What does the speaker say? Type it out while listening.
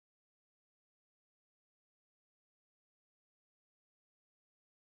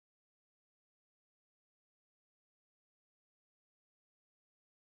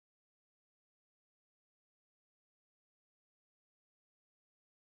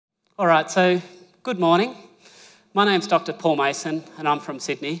All right, so good morning. My name's Dr. Paul Mason and I'm from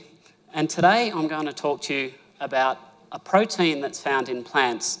Sydney. And today I'm going to talk to you about a protein that's found in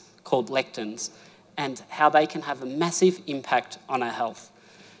plants called lectins and how they can have a massive impact on our health.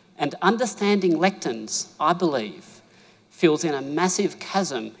 And understanding lectins, I believe, fills in a massive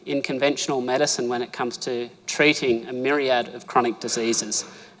chasm in conventional medicine when it comes to treating a myriad of chronic diseases.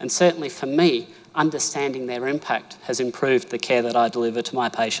 And certainly for me, understanding their impact has improved the care that I deliver to my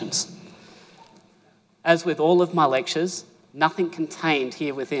patients. As with all of my lectures, nothing contained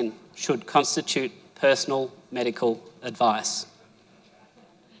here within should constitute personal medical advice.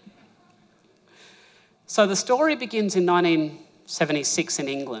 So the story begins in 1976 in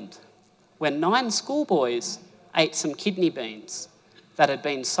England, when 9 schoolboys ate some kidney beans that had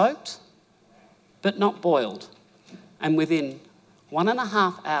been soaked but not boiled. And within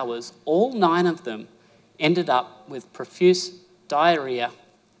 1.5 hours, all 9 of them ended up with profuse diarrhoea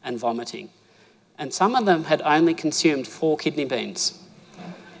and vomiting. And some of them had only consumed 4 kidney beans.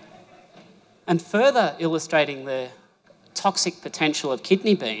 And further illustrating the toxic potential of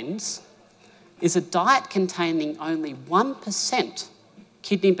kidney beans is a diet containing only 1%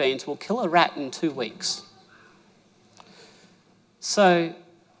 kidney beans will kill a rat in 2 weeks. So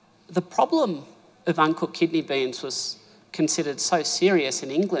the problem of uncooked kidney beans was considered so serious in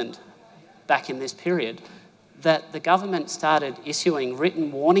England back in this period that the government started issuing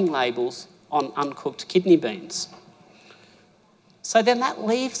written warning labels on uncooked kidney beans. So then that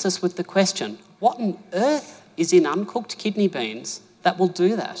leaves us with the question, what on earth is in uncooked kidney beans that will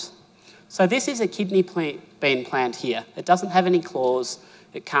do that? So this is a kidney bean plant here. It doesn't have any claws,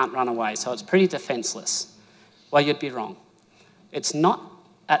 it can't run away, so it's pretty defenceless. Well, you'd be wrong. It's not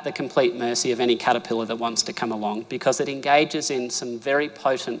at the complete mercy of any caterpillar that wants to come along because it engages in some very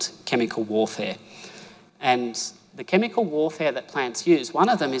potent chemical warfare. And the chemical warfare that plants use, one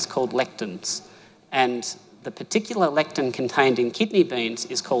of them is called lectins. And the particular lectin contained in kidney beans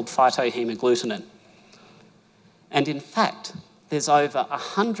is called phytohemagglutinin. And in fact, there's over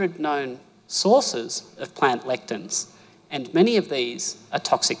 100 known sources of plant lectins, and many of these are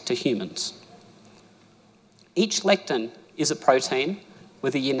toxic to humans. Each lectin is a protein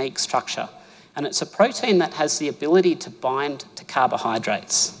with a unique structure, and it's a protein that has the ability to bind to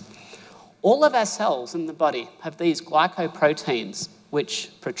carbohydrates. All of our cells in the body have these glycoproteins which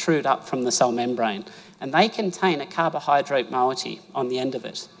protrude up from the cell membrane, and they contain a carbohydrate moiety on the end of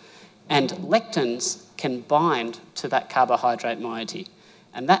it. And lectins can bind to that carbohydrate moiety,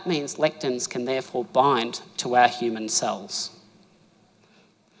 and that means lectins can therefore bind to our human cells.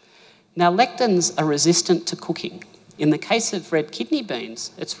 Now, lectins are resistant to cooking. In the case of red kidney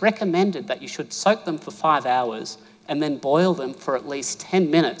beans, it's recommended that you should soak them for 5 hours and then boil them for at least 10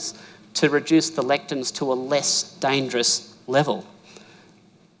 minutes to reduce the lectins to a less dangerous level.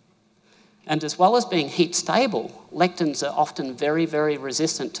 And as well as being heat stable, lectins are often very, very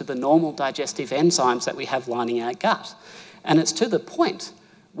resistant to the normal digestive enzymes that we have lining our gut. And it's to the point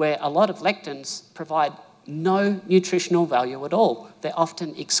where a lot of lectins provide no nutritional value at all. They're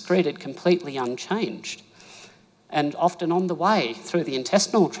often excreted completely unchanged. And often on the way through the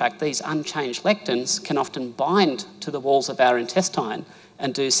intestinal tract, these unchanged lectins can often bind to the walls of our intestine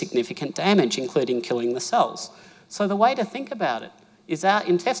and do significant damage, including killing the cells. So the way to think about it is our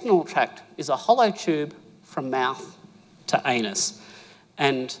intestinal tract is a hollow tube from mouth to anus.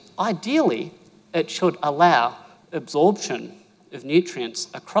 And ideally, it should allow absorption of nutrients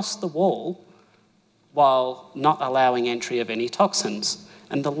across the wall while not allowing entry of any toxins.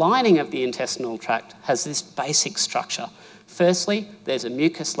 And the lining of the intestinal tract has this basic structure. Firstly, there's a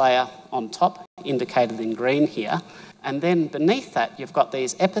mucus layer on top, indicated in green here, and then beneath that you've got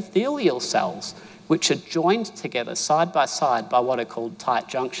these epithelial cells which are joined together side by what are called tight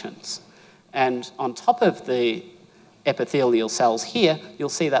junctions. And on top of the epithelial cells here, you'll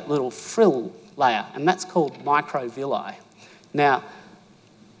see that little frill layer, and that's called microvilli. Now,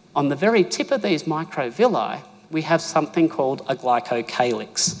 on the very tip of these microvilli, we have something called a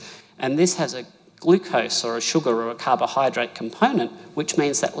glycocalyx. And this has a glucose or a sugar or a carbohydrate component, which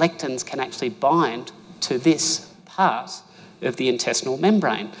means that lectins can actually bind to this part of the intestinal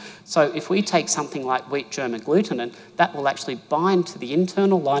membrane. So if we take something like wheat germ agglutinin, that will actually bind to the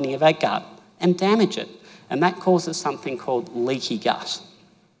internal lining of our gut and damage it. And that causes something called leaky gut.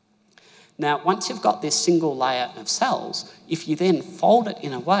 Now, once you've got this single layer of cells, if you then fold it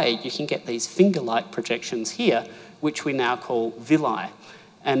in a way, you can get these finger-like projections here, which we now call villi.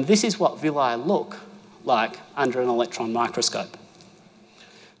 And this is what villi look like under an electron microscope.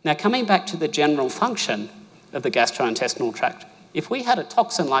 Now, coming back to the general function of the gastrointestinal tract, if we had a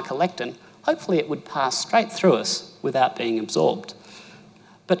toxin like a lectin, hopefully it would pass straight through us without being absorbed.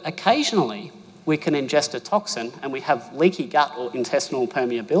 But occasionally, we can ingest a toxin and we have leaky gut or intestinal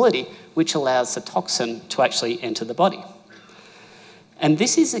permeability, which allows the toxin to actually enter the body. And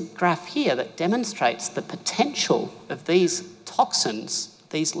this is a graph here that demonstrates the potential of these toxins,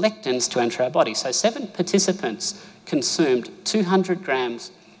 these lectins, to enter our body. So 7 participants consumed 200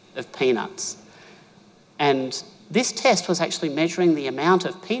 grams of peanuts. And this test was actually measuring the amount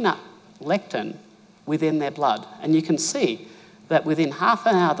of peanut lectin within their blood. And you can see that within half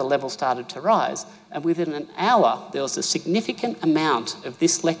an hour, the level started to rise, and within an hour, there was a significant amount of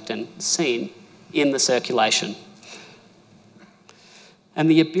this lectin seen in the circulation.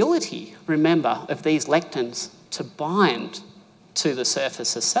 And the ability, remember, of these lectins to bind to the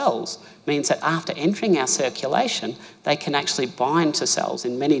surface of cells means that after entering our circulation, they can actually bind to cells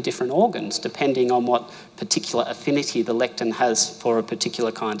in many different organs, depending on what particular affinity the lectin has for a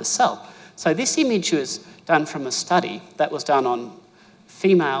particular kind of cell. So this image was done from a study that was done on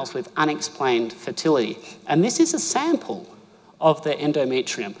females with unexplained fertility. And this is a sample of the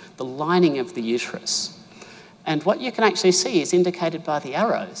endometrium, the lining of the uterus. And what you can actually see is indicated by the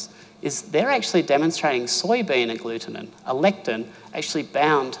arrows is they're actually demonstrating soybean agglutinin, a lectin actually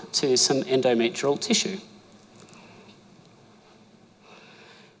bound to some endometrial tissue.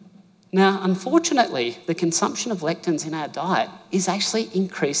 Now, unfortunately, the consumption of lectins in our diet is actually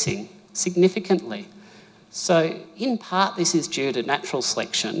increasing significantly. So, in part, this is due to natural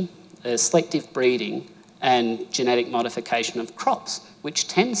selection, selective breeding, and genetic modification of crops, which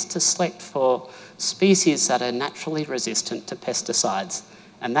tends to select for species that are naturally resistant to pesticides.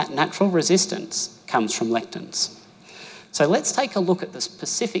 And that natural resistance comes from lectins. So let's take a look at the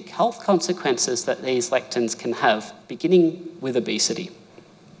specific health consequences that these lectins can have, beginning with obesity.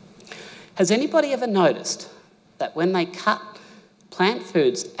 Has anybody ever noticed that when they cut plant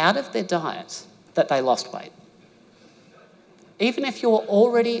foods out of their diet, that they lost weight? Even if you're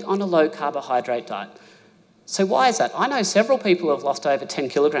already on a low carbohydrate diet. So why is that? I know several people who have lost over 10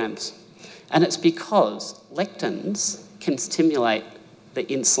 kilograms, and it's because lectins can stimulate the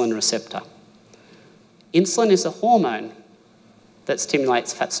insulin receptor. Insulin is a hormone that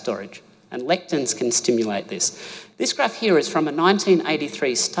stimulates fat storage, and lectins can stimulate this. This graph here is from a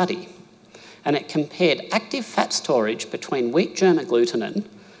 1983 study, and it compared active fat storage between wheat germ agglutinin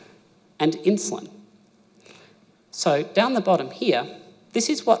and insulin. So down the bottom here, this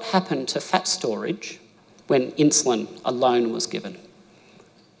is what happened to fat storage when insulin alone was given.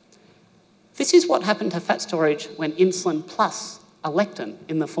 This is what happened to fat storage when insulin plus a lectin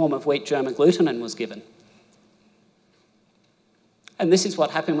in the form of wheat germ agglutinin was given. And this is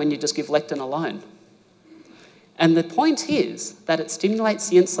what happened when you just give lectin alone. And the point is that it stimulates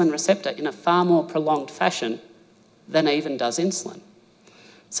the insulin receptor in a far more prolonged fashion than even does insulin.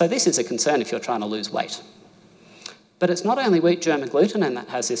 So this is a concern if you're trying to lose weight. But it's not only wheat germ agglutinin that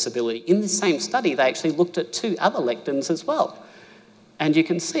has this ability. In the same study, they actually looked at 2 other lectins as well. And you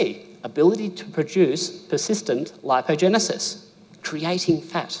can see ability to produce persistent lipogenesis, creating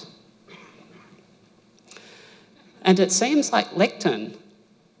fat. And it seems like lectin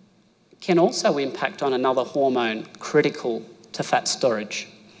can also impact on another hormone critical to fat storage.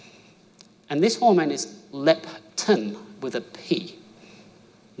 And this hormone is leptin with a P,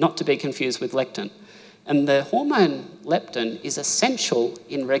 not to be confused with lectin. And the hormone leptin is essential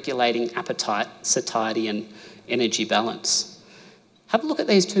in regulating appetite, satiety, and energy balance. Have a look at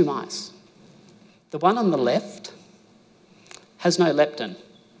these 2 mice. The one on the left has no leptin.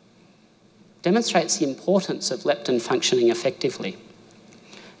 Demonstrates the importance of leptin functioning effectively.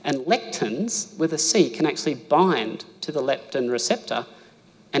 And lectins, with a C, can actually bind to the leptin receptor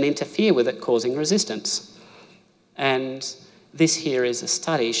and interfere with it, causing resistance. And this here is a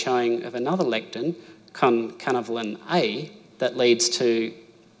study showing of another lectin, concavenin A, that leads to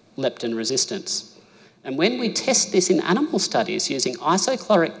leptin resistance. And when we test this in animal studies using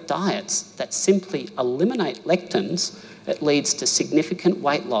isochloric diets that simply eliminate lectins, it leads to significant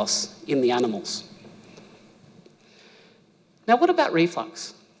weight loss in the animals. Now, what about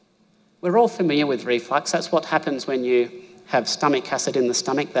reflux? We're all familiar with reflux. That's what happens when you have stomach acid in the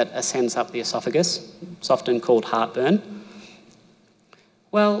stomach that ascends up the esophagus. It's often called heartburn.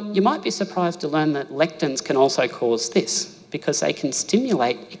 Well, you might be surprised to learn that lectins can also cause this because they can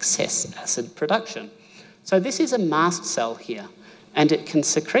stimulate excess acid production. So this is a mast cell here, and it can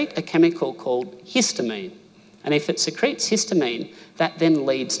secrete a chemical called histamine. And if it secretes histamine, that then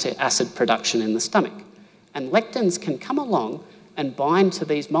leads to acid production in the stomach. And lectins can come along and bind to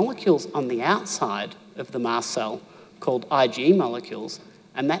these molecules on the outside of the mast cell called IgE molecules,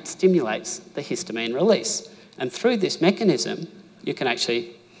 and that stimulates the histamine release. And through this mechanism, you can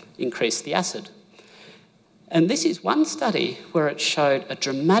actually increase the acid. And this is one study where it showed a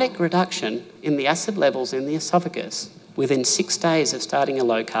dramatic reduction in the acid levels in the esophagus within 6 days of starting a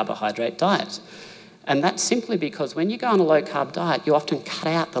low carbohydrate diet. And that's simply because when you go on a low carb diet, you often cut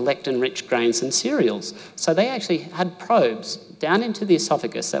out the lectin-rich grains and cereals. So they actually had probes down into the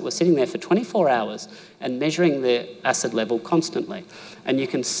esophagus that were sitting there for 24 hours and measuring the acid level constantly. And you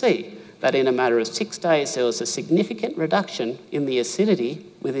can see that in a matter of 6 days, there was a significant reduction in the acidity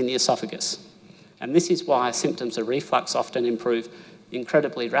within the esophagus. And this is why symptoms of reflux often improve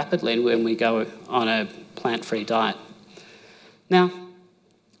incredibly rapidly when we go on a plant-free diet. Now,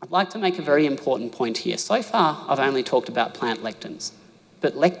 I'd like to make a very important point here. So far, I've only talked about plant lectins,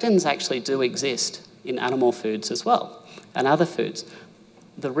 but lectins actually do exist in animal foods as well, and other foods.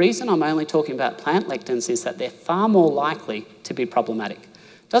 The reason I'm only talking about plant lectins is that they're far more likely to be problematic.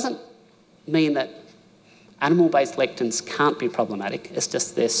 Doesn't mean that animal-based lectins can't be problematic, it's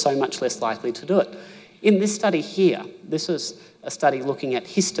just they're so much less likely to do it. In this study here, this was a study looking at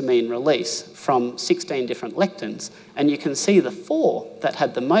histamine release from 16 different lectins, and you can see the 4 that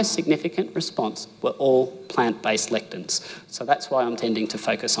had the most significant response were all plant-based lectins. So that's why I'm tending to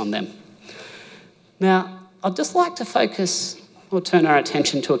focus on them. Now, I'd just like to focus or turn our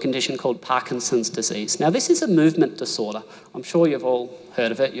attention to a condition called Parkinson's disease. Now, this is a movement disorder. I'm sure you've all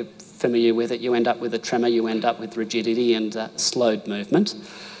heard of it, you're familiar with it. You end up with a tremor, you end up with rigidity and slowed movement.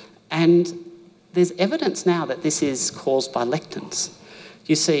 And there's evidence now that this is caused by lectins.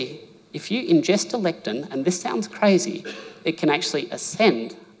 You see, if you ingest a lectin, and this sounds crazy, it can actually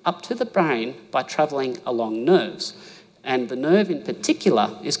ascend up to the brain by travelling along nerves. And the nerve in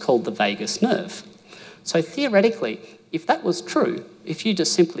particular is called the vagus nerve. So theoretically, if that was true, if you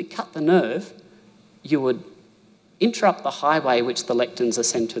just simply cut the nerve, you would interrupt the highway which the lectins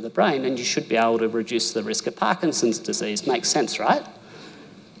ascend to the brain, and you should be able to reduce the risk of Parkinson's disease. Makes sense, right?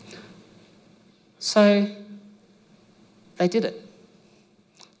 So they did it.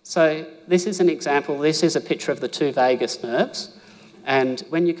 So this is an example. This is a picture of the 2 vagus nerves, and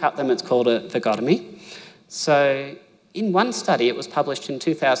when you cut them, it's called a vagotomy. So in one study, it was published in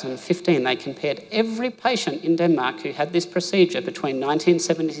 2015, they compared every patient in Denmark who had this procedure between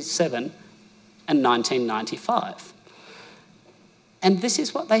 1977 and 1995. And this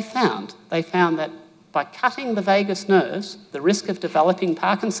is what they found. They found that by cutting the vagus nerves, the risk of developing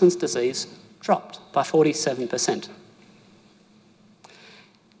Parkinson's disease dropped by 47%.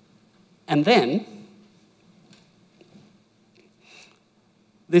 And then,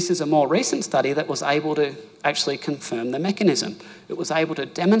 this is a more recent study that was able to actually confirm the mechanism. It was able to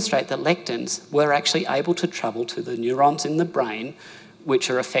demonstrate that lectins were actually able to travel to the neurons in the brain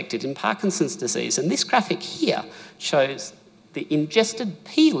which are affected in Parkinson's disease. And this graphic here shows the ingested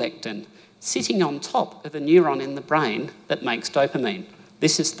P-lectin sitting on top of a neuron in the brain that makes dopamine.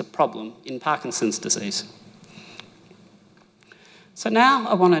 This is the problem in Parkinson's disease. So now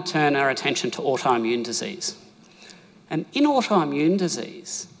I want to turn our attention to autoimmune disease. And in autoimmune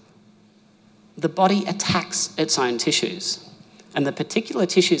disease, the body attacks its own tissues. And the particular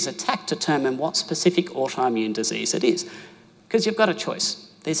tissues attacked determine what specific autoimmune disease it is. Because you've got a choice.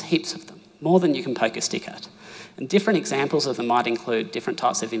 There's heaps of them, more than you can poke a stick at. And different examples of them might include different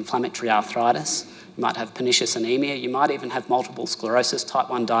types of inflammatory arthritis. You might have pernicious anemia. You might even have multiple sclerosis, type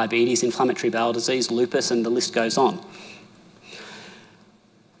 1 diabetes, inflammatory bowel disease, lupus, and the list goes on.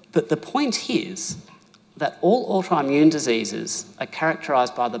 But the point is that all autoimmune diseases are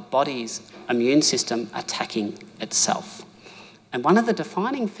characterised by the body's immune system attacking itself. And one of the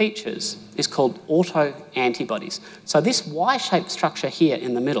defining features is called autoantibodies. So this Y-shaped structure here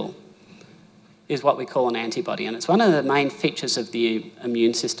in the middle is what we call an antibody, and it's one of the main features of the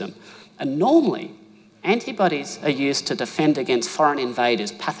immune system. And normally, antibodies are used to defend against foreign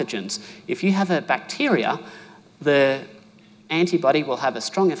invaders, pathogens. If you have a bacteria, the antibody will have a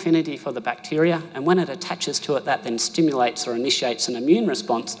strong affinity for the bacteria, and when it attaches to it, that then stimulates or initiates an immune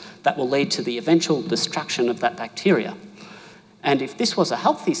response that will lead to the eventual destruction of that bacteria. And if this was a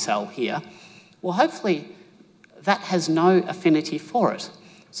healthy cell here, well, hopefully that has no affinity for it.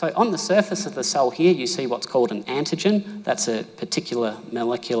 So on the surface of the cell here, you see what's called an antigen. That's a particular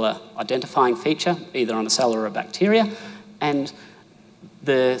molecular identifying feature, either on a cell or a bacteria. And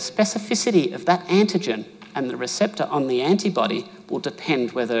the specificity of that antigen and the receptor on the antibody will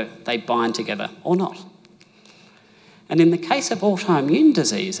depend whether they bind together or not. And in the case of autoimmune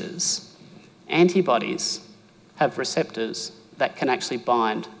diseases, antibodies have receptors that can actually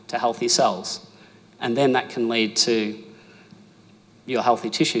bind to healthy cells. And then that can lead to your healthy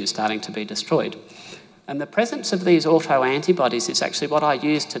tissues starting to be destroyed. And the presence of these autoantibodies is actually what I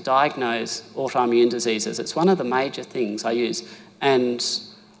use to diagnose autoimmune diseases. It's one of the major things I use. And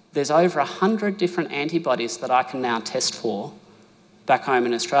there's over 100 different antibodies that I can now test for back home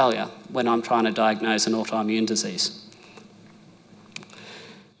in Australia when I'm trying to diagnose an autoimmune disease.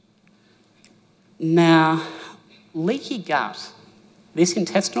 Now, leaky gut, this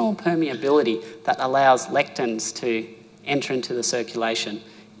intestinal permeability that allows lectins to enter into the circulation,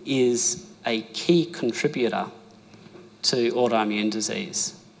 is a key contributor to autoimmune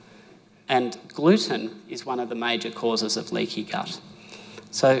disease. And gluten is one of the major causes of leaky gut.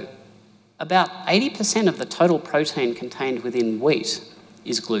 So about 80% of the total protein contained within wheat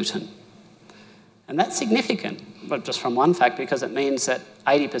is gluten. And that's significant, but just from one fact, because it means that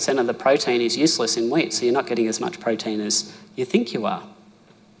 80% of the protein is useless in wheat, so you're not getting as much protein as you think you are.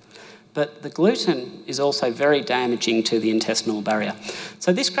 But the gluten is also very damaging to the intestinal barrier.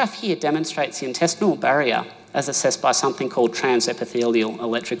 So this graph here demonstrates the intestinal barrier as assessed by something called transepithelial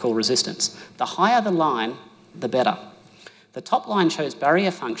electrical resistance. The higher the line, the better. The top line shows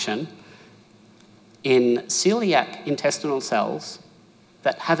barrier function in celiac intestinal cells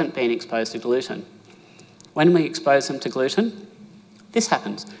that haven't been exposed to gluten. When we expose them to gluten, this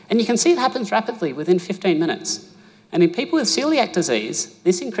happens. And you can see it happens rapidly within 15 minutes. And in people with celiac disease,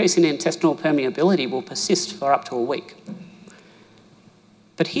 this increase in intestinal permeability will persist for up to a week.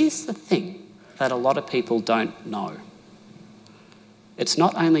 But here's the thing that a lot of people don't know. It's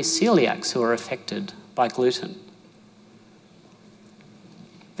not only celiacs who are affected by gluten.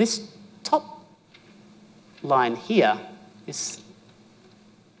 This top line here is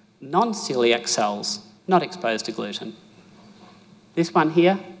non-celiac cells not exposed to gluten. This one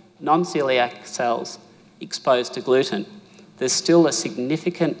here, non-celiac cells exposed to gluten. There's still a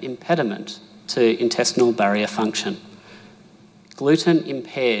significant impediment to intestinal barrier function. Gluten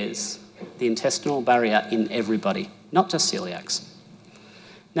impairs the intestinal barrier in everybody, not just celiacs.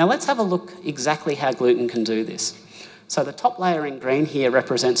 Now let's have a look exactly how gluten can do this. So the top layer in green here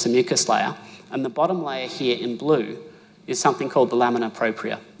represents the mucus layer, and the bottom layer here in blue is something called the lamina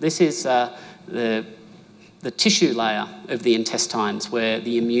propria. This is the tissue layer of the intestines where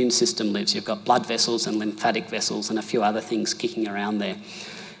the immune system lives. You've got blood vessels and lymphatic vessels and a few other things kicking around there.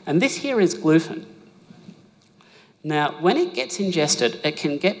 And this here is gluten. Now, when it gets ingested, it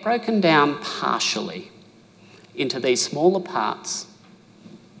can get broken down partially into these smaller parts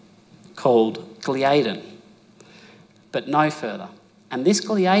called gliadin, but no further. And this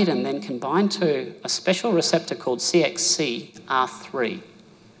gliadin then can bind to a special receptor called CXCR3.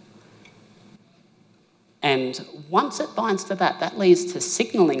 And once it binds to that, that leads to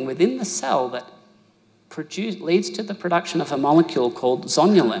signalling within the cell that leads to the production of a molecule called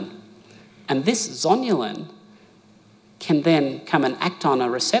zonulin. And this zonulin can then come and act on a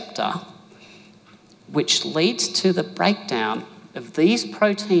receptor which leads to the breakdown of these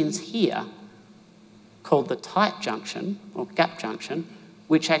proteins here called the tight junction or gap junction,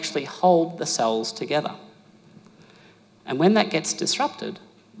 which actually hold the cells together. And when that gets disrupted,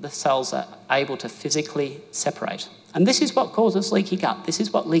 the cells are able to physically separate. And this is what causes leaky gut. This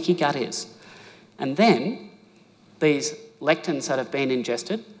is what leaky gut is. And then these lectins that have been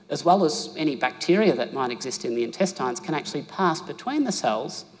ingested, as well as any bacteria that might exist in the intestines, can actually pass between the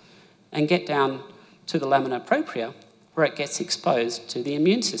cells and get down to the lamina propria, where it gets exposed to the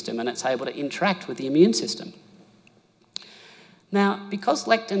immune system and it's able to interact with the immune system. Now, because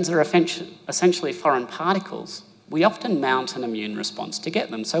lectins are essentially foreign particles, we often mount an immune response to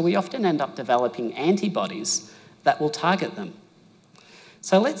get them. So we often end up developing antibodies that will target them.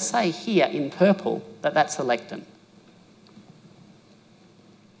 So let's say here in purple that that's a lectin.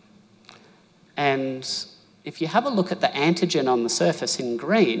 And if you have a look at the antigen on the surface in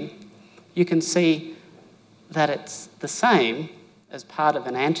green, you can see that it's the same as part of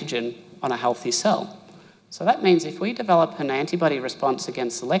an antigen on a healthy cell. So that means if we develop an antibody response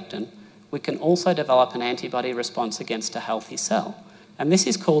against the lectin, we can also develop an antibody response against a healthy cell. And this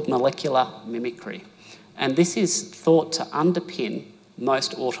is called molecular mimicry. And this is thought to underpin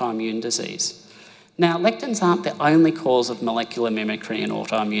most autoimmune disease. Now, lectins aren't the only cause of molecular mimicry in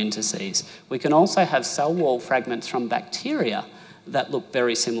autoimmune disease. We can also have cell wall fragments from bacteria that look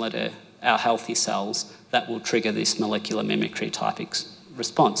very similar to our healthy cells that will trigger this molecular mimicry type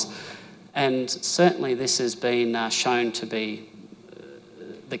response. And certainly this has been shown to be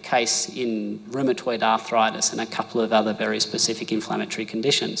the case in rheumatoid arthritis and a couple of other very specific inflammatory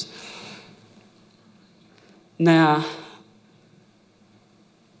conditions. Now,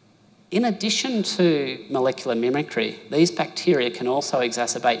 in addition to molecular mimicry, these bacteria can also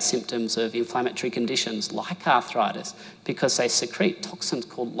exacerbate symptoms of inflammatory conditions like arthritis because they secrete toxins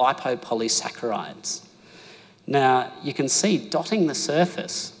called lipopolysaccharides. Now, you can see dotting the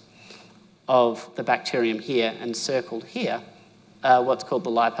surface of the bacterium here and circled here what's called the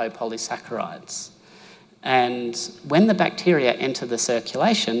lipopolysaccharides. And when the bacteria enter the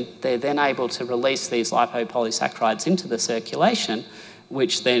circulation, they're then able to release these lipopolysaccharides into the circulation,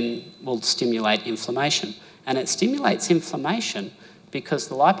 which then will stimulate inflammation. And it stimulates inflammation because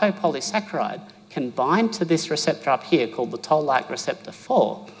the lipopolysaccharide can bind to this receptor up here called the toll-like receptor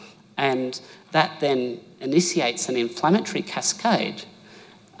 4, and that then initiates an inflammatory cascade,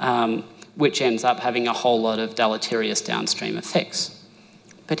 which ends up having a whole lot of deleterious downstream effects.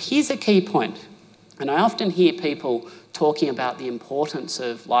 But here's a key point. And I often hear people talking about the importance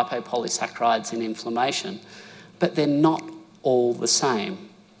of lipopolysaccharides in inflammation, but they're not all the same.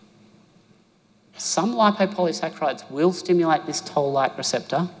 Some lipopolysaccharides will stimulate this toll-like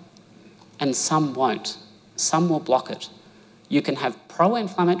receptor, and some won't. Some will block it. You can have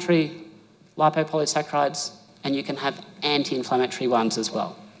pro-inflammatory lipopolysaccharides, and you can have anti-inflammatory ones as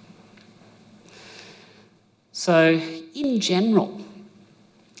well. So, in general,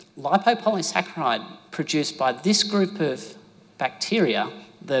 lipopolysaccharide produced by this group of bacteria,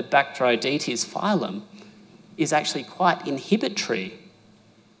 the Bacteroidetes phylum, is actually quite inhibitory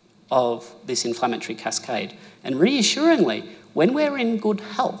of this inflammatory cascade. And reassuringly, when we're in good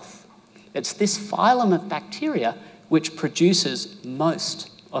health, it's this phylum of bacteria which produces most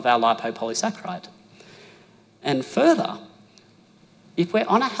of our lipopolysaccharide. And further, if we're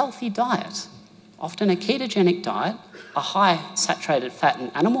on a healthy diet, often a ketogenic diet, a high saturated fat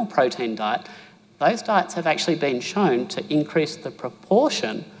and animal protein diet, those diets have actually been shown to increase the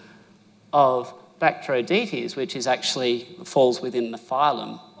proportion of Bacteroidetes, which is actually falls within the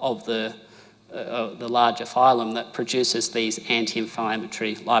phylum of the larger phylum that produces these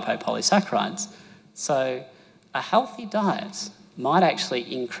anti-inflammatory lipopolysaccharides. So a healthy diet might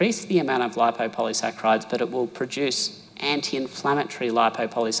actually increase the amount of lipopolysaccharides, but it will produce anti-inflammatory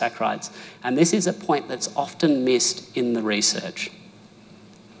lipopolysaccharides. And this is a point that's often missed in the research.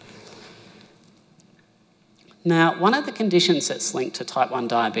 Now, one of the conditions that's linked to type 1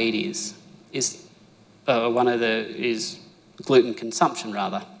 diabetes is gluten consumption,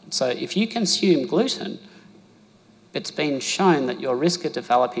 rather. So if you consume gluten, it's been shown that your risk of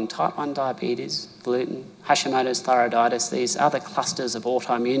developing type 1 diabetes, gluten, Hashimoto's thyroiditis, these other clusters of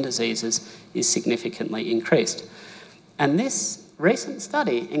autoimmune diseases is significantly increased. And this recent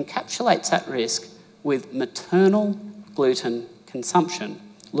study encapsulates that risk with maternal gluten consumption,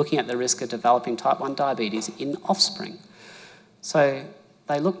 looking at the risk of developing type 1 diabetes in offspring. So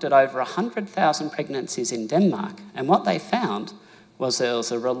they looked at over 100,000 pregnancies in Denmark, and what they found was there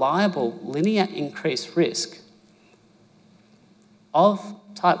was a reliable linear increased risk of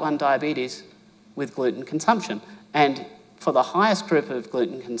type 1 diabetes with gluten consumption. And for the highest group of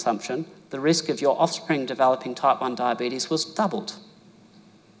gluten consumption, the risk of your offspring developing type 1 diabetes was doubled.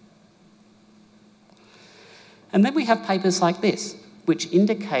 And then we have papers like this, which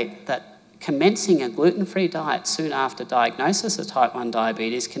indicate that commencing a gluten-free diet soon after diagnosis of type 1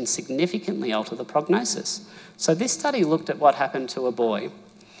 diabetes can significantly alter the prognosis. So this study looked at what happened to a boy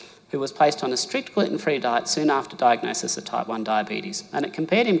who was placed on a strict gluten-free diet soon after diagnosis of type 1 diabetes, and it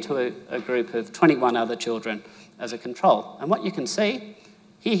compared him to a group of 21 other children as a control. And what you can see,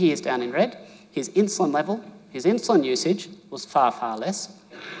 here he is down in red, his insulin level, his insulin usage was far, far less,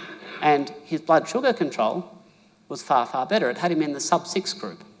 and his blood sugar control was far, far better. It had him in the sub-6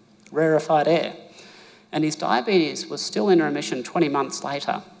 group, rarefied air. And his diabetes was still in remission 20 months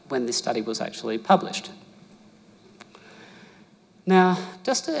later when this study was actually published. Now,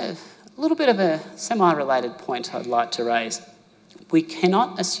 just a little bit of a semi-related point I'd like to raise. We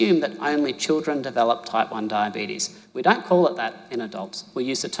cannot assume that only children develop type 1 diabetes. We don't call it that in adults. We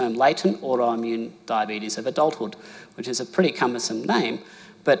use the term latent autoimmune diabetes of adulthood, which is a pretty cumbersome name,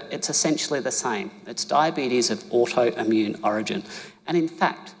 but it's essentially the same. It's diabetes of autoimmune origin. And in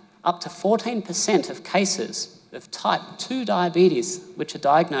fact, up to 14% of cases of type 2 diabetes, which are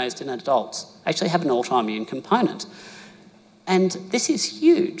diagnosed in adults, actually have an autoimmune component. And this is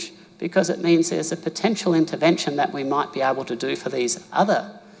huge because it means there's a potential intervention that we might be able to do for these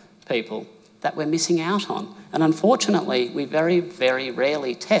other people that we're missing out on. And unfortunately, we very, very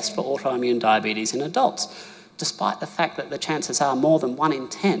rarely test for autoimmune diabetes in adults, despite the fact that the chances are more than 1 in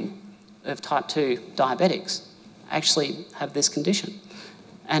 10 of type 2 diabetics actually have this condition.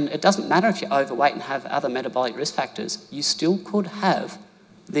 And it doesn't matter if you're overweight and have other metabolic risk factors, you still could have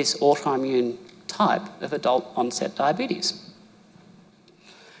this autoimmune type of adult onset diabetes.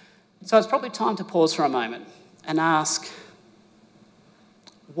 So it's probably time to pause for a moment and ask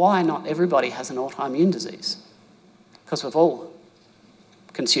why not everybody has an autoimmune disease? Because we've all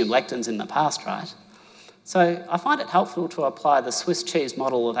consumed lectins in the past, right? So I find it helpful to apply the Swiss cheese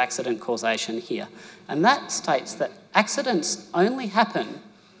model of accident causation here. And that states that accidents only happen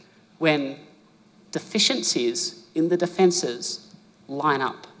when deficiencies in the defences line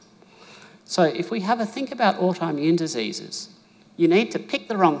up. So if we have a think about autoimmune diseases, you need to pick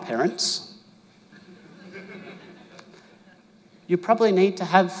the wrong parents. You probably need to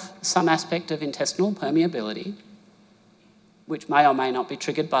have some aspect of intestinal permeability, which may or may not be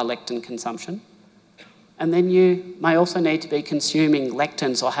triggered by lectin consumption. And then you may also need to be consuming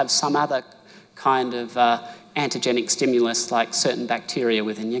lectins or have some other kind of antigenic stimulus like certain bacteria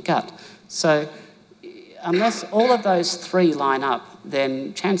within your gut. So unless all of those three line up,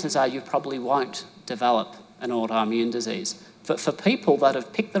 then chances are you probably won't develop an autoimmune disease. But for people that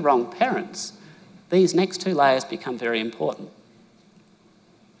have picked the wrong parents, these next two layers become very important.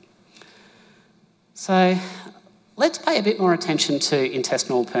 So let's pay a bit more attention to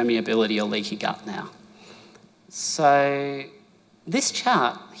intestinal permeability or leaky gut now. So this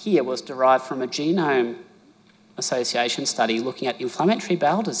chart here was derived from a genome association study looking at inflammatory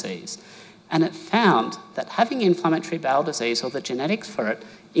bowel disease, and it found that having inflammatory bowel disease, or the genetics for it,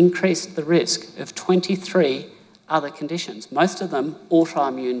 increased the risk of 23 other conditions, most of them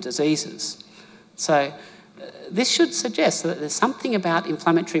autoimmune diseases. So this should suggest that there's something about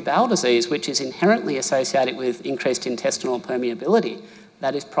inflammatory bowel disease which is inherently associated with increased intestinal permeability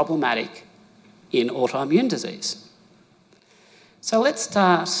that is problematic in autoimmune disease. So let's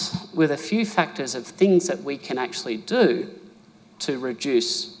start with a few factors of things that we can actually do to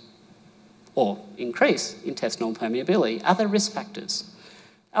reduce or increase intestinal permeability. Other risk factors.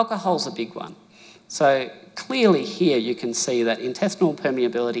 Alcohol's a big one. So clearly here you can see that intestinal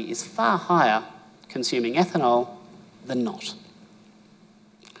permeability is far higher consuming ethanol than not.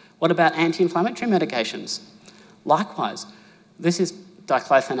 What about anti-inflammatory medications? Likewise, this is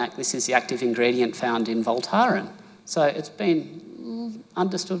diclofenac, this is the active ingredient found in Voltaren. So it's been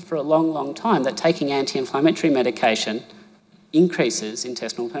understood for a long, long time that taking anti-inflammatory medication increases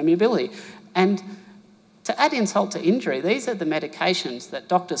intestinal permeability. And to add insult to injury, these are the medications that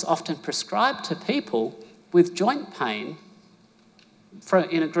doctors often prescribe to people with joint pain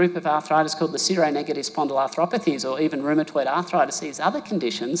in a group of arthritis called the seronegative spondyloarthropathies, or even rheumatoid arthritis, these other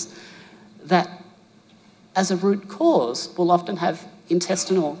conditions that, as a root cause, will often have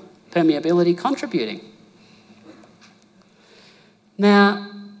intestinal permeability contributing. Now,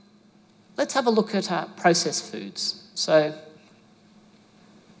 let's have a look at processed foods. So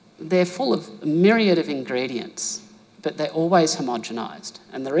they're full of a myriad of ingredients, but they're always homogenised.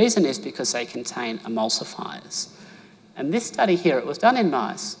 And the reason is because they contain emulsifiers. And this study here, it was done in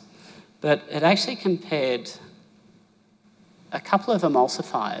mice, but it actually compared a couple of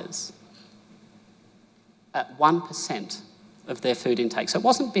emulsifiers at 1% of their food intake. So it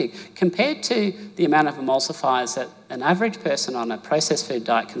wasn't big. Compared to the amount of emulsifiers that an average person on a processed food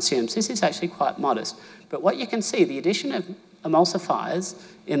diet consumes, this is actually quite modest. But what you can see, the addition of emulsifiers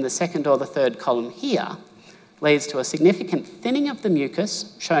in the second or the third column here leads to a significant thinning of the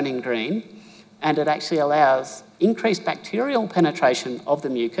mucus, shown in green, and it actually allows increased bacterial penetration of the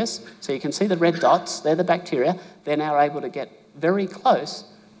mucus. So you can see the red dots, they're the bacteria. They're now able to get very close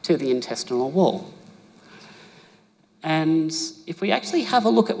to the intestinal wall. And if we actually have a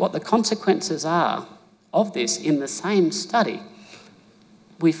look at what the consequences are of this in the same study,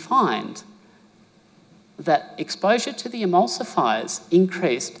 we find that exposure to the emulsifiers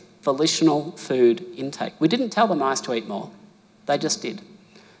increased volitional food intake. We didn't tell the mice to eat more, they just did.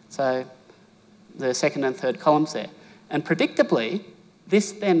 So the second and third columns there. And predictably,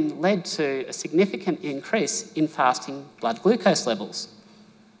 this then led to a significant increase in fasting blood glucose levels.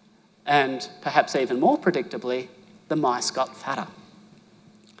 And perhaps even more predictably, the mice got fatter.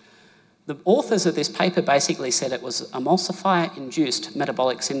 The authors of this paper basically said it was emulsifier-induced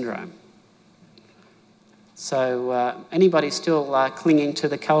metabolic syndrome. So anybody still clinging to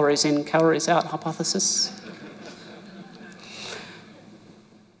the calories in, calories out hypothesis?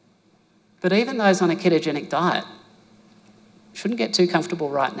 But even those on a ketogenic diet shouldn't get too comfortable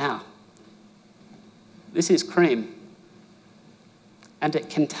right now. This is cream, and it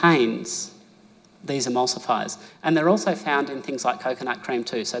contains these emulsifiers. And they're also found in things like coconut cream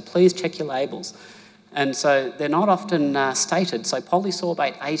too, so please check your labels. And so they're not often stated. So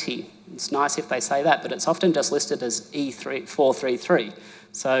polysorbate 80, it's nice if they say that, but it's often just listed as E433.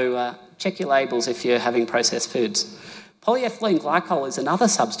 So check your labels if you're having processed foods. Polyethylene glycol is another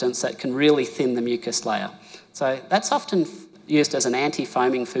substance that can really thin the mucus layer. So that's often used as an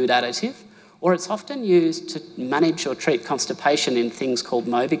anti-foaming food additive, or it's often used to manage or treat constipation in things called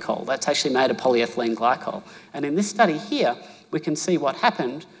Movicol. That's actually made of polyethylene glycol. And in this study here, we can see what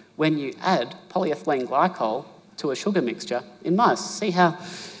happened when you add polyethylene glycol to a sugar mixture in mice. See how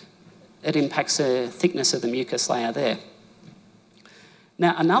it impacts the thickness of the mucus layer there.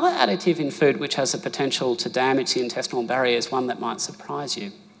 Now, another additive in food which has the potential to damage the intestinal barrier is one that might surprise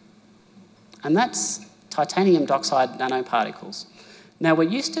you, and that's titanium dioxide nanoparticles. Now, we're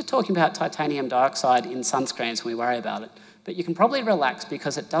used to talking about titanium dioxide in sunscreens when we worry about it, but you can probably relax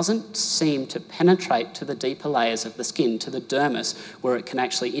because it doesn't seem to penetrate to the deeper layers of the skin, to the dermis, where it can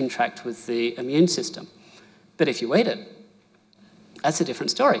actually interact with the immune system. But if you eat it, that's a different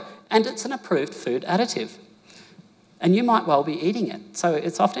story. And it's an approved food additive. And you might well be eating it. So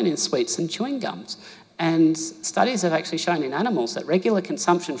it's often in sweets and chewing gums. And studies have actually shown in animals that regular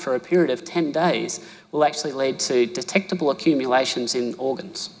consumption for a period of 10 days will actually lead to detectable accumulations in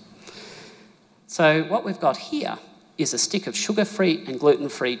organs. So what we've got here is a stick of sugar-free and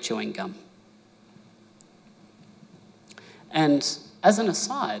gluten-free chewing gum. And as an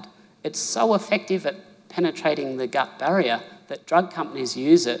aside, it's so effective at penetrating the gut barrier that drug companies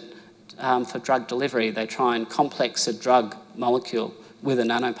use it for drug delivery. They try and complex a drug molecule with a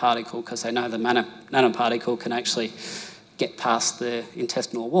nanoparticle because they know the nanoparticle can actually get past the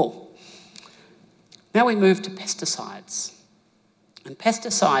intestinal wall. Now we move to pesticides. And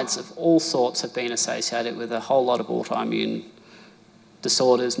pesticides of all sorts have been associated with a whole lot of autoimmune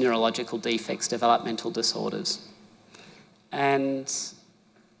disorders, neurological defects, developmental disorders. And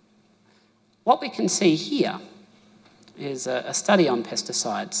what we can see here is a study on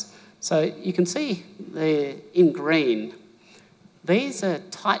pesticides. So you can see in green, these are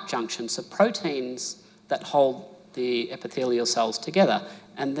tight junctions, so proteins that hold the epithelial cells together,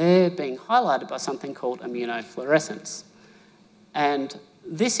 and they're being highlighted by something called immunofluorescence. And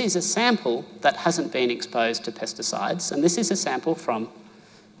this is a sample that hasn't been exposed to pesticides, and this is a sample from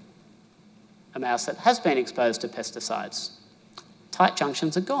a mouse that has been exposed to pesticides. Tight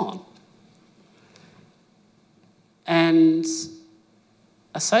junctions are gone. And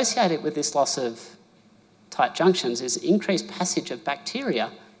associated with this loss of tight junctions is increased passage of bacteria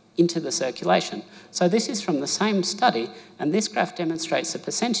into the circulation. So this is from the same study, and this graph demonstrates the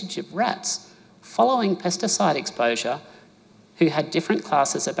percentage of rats following pesticide exposure who had different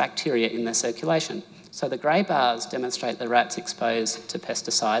classes of bacteria in their circulation. So the grey bars demonstrate the rats exposed to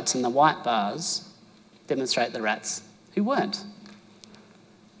pesticides, and the white bars demonstrate the rats who weren't.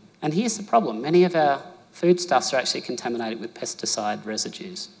 And here's the problem. Many of our foodstuffs are actually contaminated with pesticide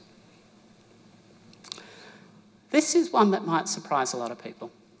residues. This is one that might surprise a lot of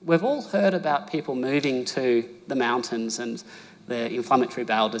people. We've all heard about people moving to the mountains and their inflammatory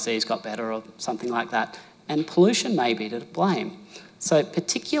bowel disease got better or something like that, and pollution may be to blame. So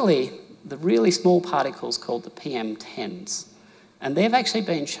particularly the really small particles called the PM10s, and they've actually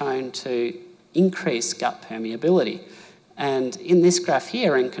been shown to increase gut permeability. And in this graph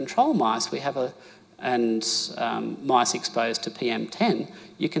here, in control mice, we have mice exposed to PM10,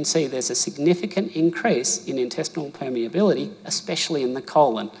 you can see there's a significant increase in intestinal permeability, especially in the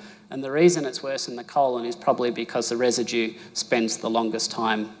colon. And the reason it's worse in the colon is probably because the residue spends the longest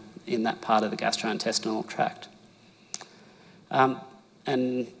time in that part of the gastrointestinal tract.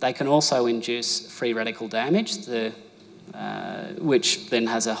 And they can also induce free radical damage, which then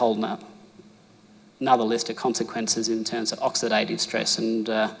has a whole another list of consequences in terms of oxidative stress and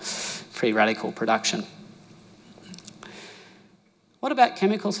free radical production. What about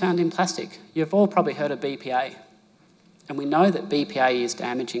chemicals found in plastic? You've all probably heard of BPA, and we know that BPA is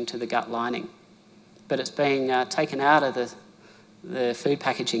damaging to the gut lining, but it's being taken out of the food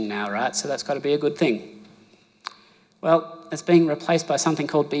packaging now, right? So that's got to be a good thing. Well, it's being replaced by something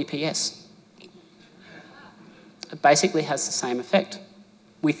called BPS. It basically has the same effect,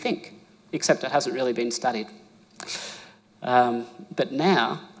 we think, except it hasn't really been studied. But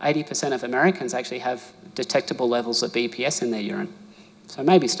now, 80% of Americans actually have detectable levels of BPS in their urine. So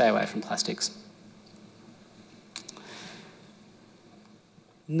maybe stay away from plastics.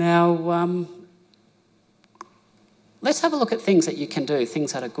 Now, let's have a look at things that you can do,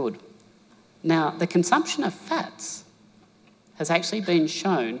 things that are good. Now, the consumption of fats has actually been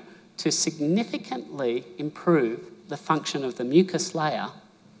shown to significantly improve the function of the mucus layer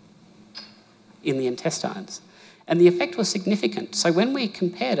in the intestines. And the effect was significant. So when we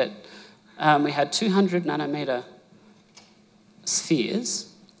compared it, we had 200 nanometer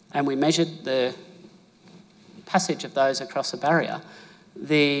spheres, and we measured the passage of those across a barrier.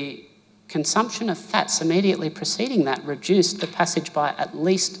 The consumption of fats immediately preceding that reduced the passage by at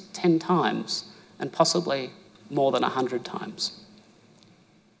least 10 times, and possibly more than 100 times.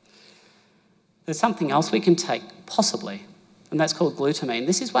 There's something else we can take, possibly, and that's called glutamine.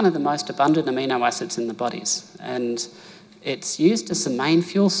 This is one of the most abundant amino acids in the bodies, and it's used as the main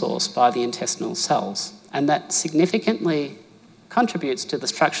fuel source by the intestinal cells, and that significantly contributes to the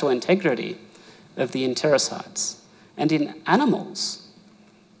structural integrity of the enterocytes. And in animals,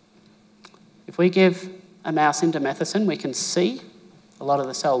 if we give a mouse indomethacin, we can see a lot of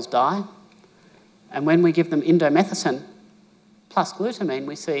the cells die. And when we give them indomethacin plus glutamine,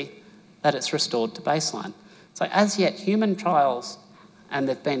 we see that it's restored to baseline. So as yet, human trials, and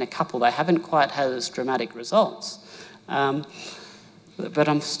there've been a couple, they haven't quite had as dramatic results. But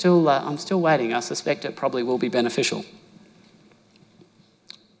I'm still waiting. I suspect it probably will be beneficial.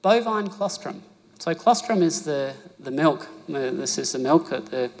 Bovine colostrum. So colostrum is the milk. This is the milk that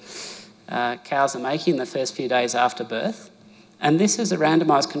the cows are making the first few days after birth. And this is a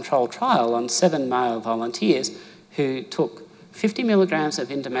randomised controlled trial on 7 male volunteers who took 50 milligrams of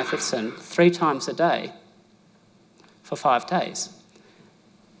indomethacin 3 times a day for 5 days.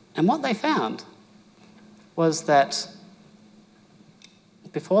 And what they found was that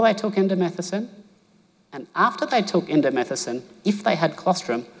before they took indomethacin and after they took indomethacin, if they had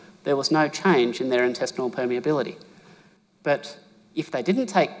colostrum, there was no change in their intestinal permeability. But if they didn't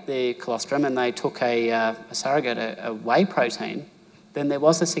take the colostrum and they took a surrogate, a whey protein, then there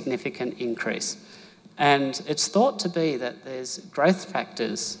was a significant increase. And it's thought to be that there's growth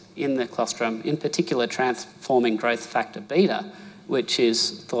factors in the colostrum, in particular transforming growth factor beta, which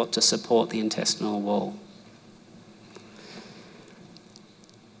is thought to support the intestinal wall.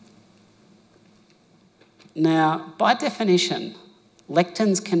 Now, by definition,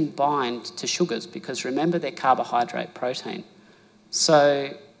 lectins can bind to sugars because remember they're carbohydrate protein.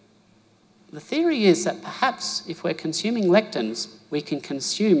 So the theory is that perhaps if we're consuming lectins, we can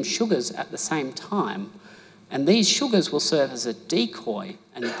consume sugars at the same time, and these sugars will serve as a decoy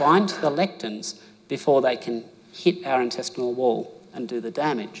and bind to the lectins before they can hit our intestinal wall and do the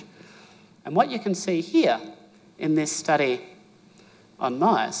damage. And what you can see here in this study on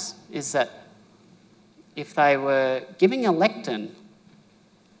mice is that if they were giving a lectin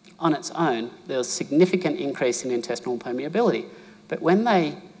on its own, there was a significant increase in intestinal permeability. But when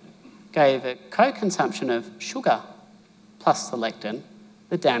they gave a co-consumption of sugar plus the lectin,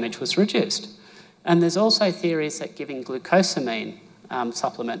 the damage was reduced. And there's also theories that giving glucosamine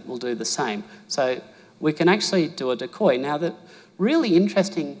supplement will do the same. So we can actually do a decoy. Now, the really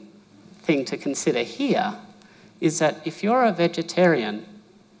interesting thing to consider here is that if you're a vegetarian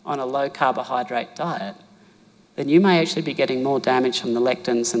on a low carbohydrate diet, then you may actually be getting more damage from the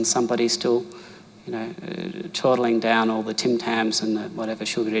lectins than somebody still, chortling down all the Tim Tams and whatever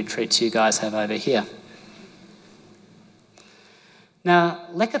sugary treats you guys have over here. Now,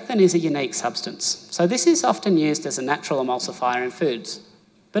 lecithin is a unique substance. So this is often used as a natural emulsifier in foods,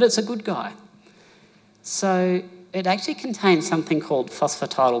 but it's a good guy. So it actually contains something called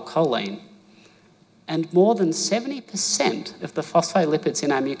phosphatidylcholine, and more than 70% of the phospholipids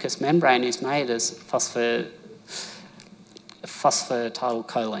in our mucous membrane is made as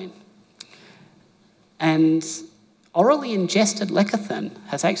phosphatidylcholine. And orally ingested lecithin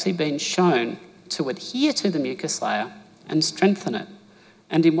has actually been shown to adhere to the mucus layer and strengthen it.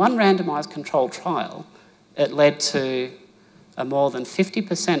 And in one randomised controlled trial, it led to a more than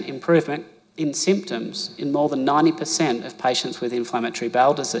 50% improvement in symptoms in more than 90% of patients with inflammatory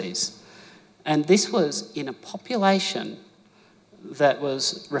bowel disease. And this was in a population that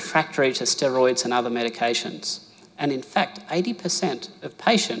was refractory to steroids and other medications. And in fact, 80% of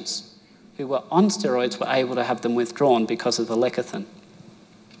patients who were on steroids were able to have them withdrawn because of the lecithin.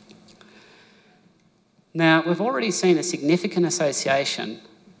 Now, we've already seen a significant association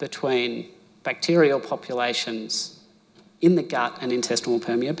between bacterial populations in the gut and intestinal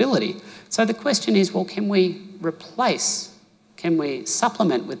permeability. So the question is, well, can we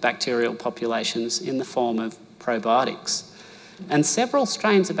supplement with bacterial populations in the form of probiotics? And several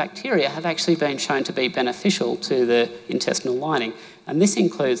strains of bacteria have actually been shown to be beneficial to the intestinal lining. And this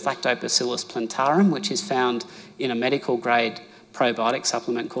includes Lactobacillus plantarum, which is found in a medical grade probiotic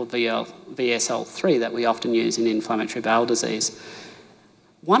supplement called VSL3 that we often use in inflammatory bowel disease.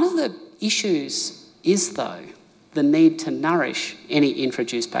 One of the issues is, though, the need to nourish any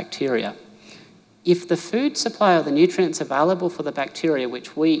introduced bacteria. If the food supply or the nutrients available for the bacteria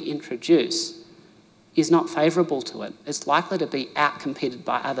which we introduce is not favourable to it, it's likely to be outcompeted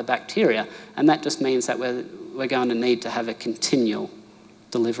by other bacteria, and that just means that we're going to need to have a continual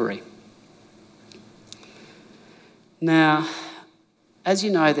delivery. Now, as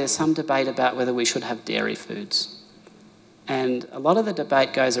you know, there's some debate about whether we should have dairy foods. And a lot of the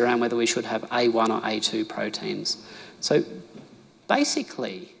debate goes around whether we should have A1 or A2 proteins. So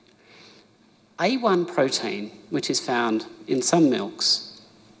basically, A1 protein, which is found in some milks,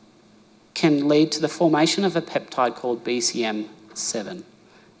 can lead to the formation of a peptide called BCM7.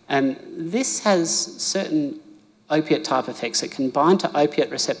 And this has certain opiate-type effects. It can bind to opiate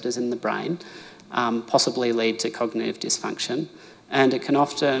receptors in the brain, possibly lead to cognitive dysfunction, and it can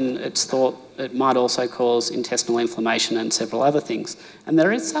often, it's thought, it might also cause intestinal inflammation and several other things. And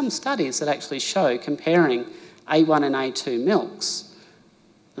there is some studies that actually show, comparing A1 and A2 milks,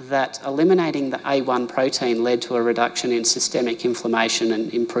 that eliminating the A1 protein led to a reduction in systemic inflammation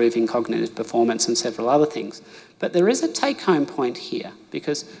and improving cognitive performance and several other things. But there is a take-home point here,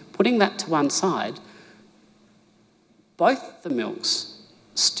 because putting that to one side, both the milks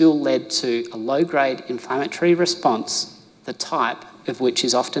still led to a low-grade inflammatory response, the type of which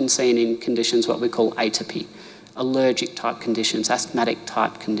is often seen in conditions what we call atopy, allergic-type conditions,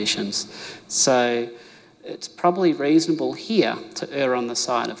 asthmatic-type conditions. So it's probably reasonable here to err on the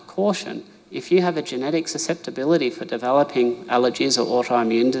side of caution. If you have a genetic susceptibility for developing allergies or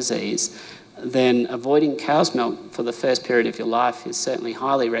autoimmune disease, then avoiding cow's milk for the first period of your life is certainly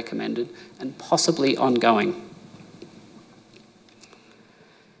highly recommended and possibly ongoing.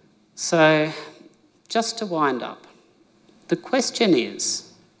 So, just to wind up, the question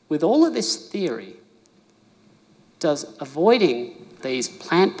is, with all of this theory, does avoiding these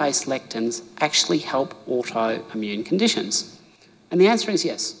plant-based lectins actually help autoimmune conditions? And the answer is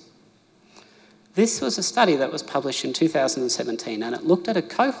yes. This was a study that was published in 2017, and it looked at a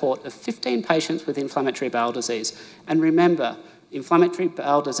cohort of 15 patients with inflammatory bowel disease. And remember, inflammatory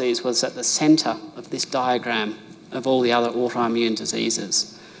bowel disease was at the centre of this diagram of all the other autoimmune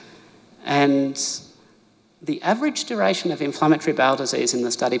diseases. And the average duration of inflammatory bowel disease in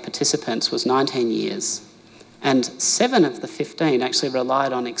the study participants was 19 years. And 7 of the 15 actually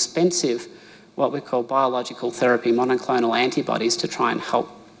relied on expensive, what we call biological therapy, monoclonal antibodies, to try and help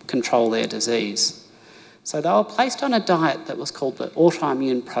control their disease. So they were placed on a diet that was called the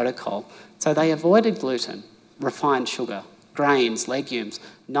autoimmune protocol. So they avoided gluten, refined sugar, grains, legumes,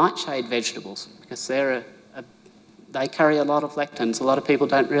 nightshade vegetables, because they carry a lot of lectins. A lot of people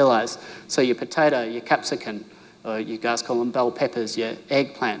don't realise. So your potato, your capsicum, or you guys call them bell peppers, your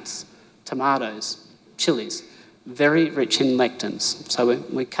eggplants, tomatoes, chilies, very rich in lectins. So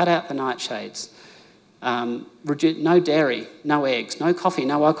we cut out the nightshades. No dairy, no eggs, no coffee,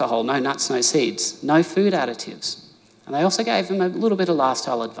 no alcohol, no nuts, no seeds, no food additives. And they also gave them a little bit of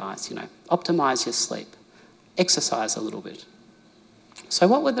lifestyle advice, optimise your sleep, exercise a little bit. So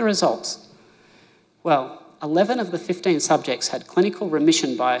what were the results? Well, 11 of the 15 subjects had clinical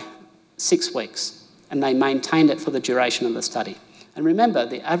remission by 6 weeks, and they maintained it for the duration of the study. And remember,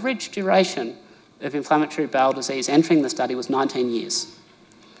 the average duration of inflammatory bowel disease entering the study was 19 years.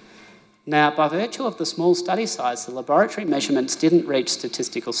 Now, by virtue of the small study size, the laboratory measurements didn't reach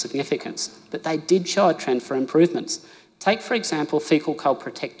statistical significance, but they did show a trend for improvements. Take, for example, fecal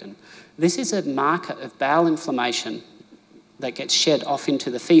calprotectin. This is a marker of bowel inflammation that gets shed off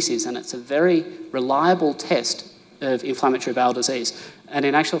into the faeces, and it's a very reliable test of inflammatory bowel disease. And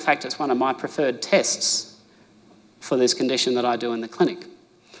in actual fact, it's one of my preferred tests for this condition that I do in the clinic.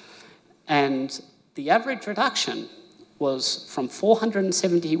 And the average reduction was from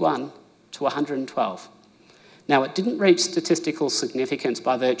 471 to 112. Now, it didn't reach statistical significance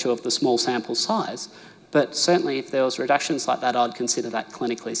by virtue of the small sample size, but certainly if there was reductions like that, I'd consider that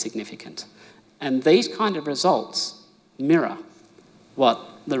clinically significant. And these kind of results mirror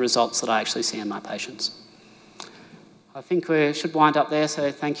the results that I actually see in my patients. I think we should wind up there,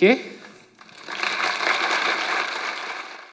 so thank you.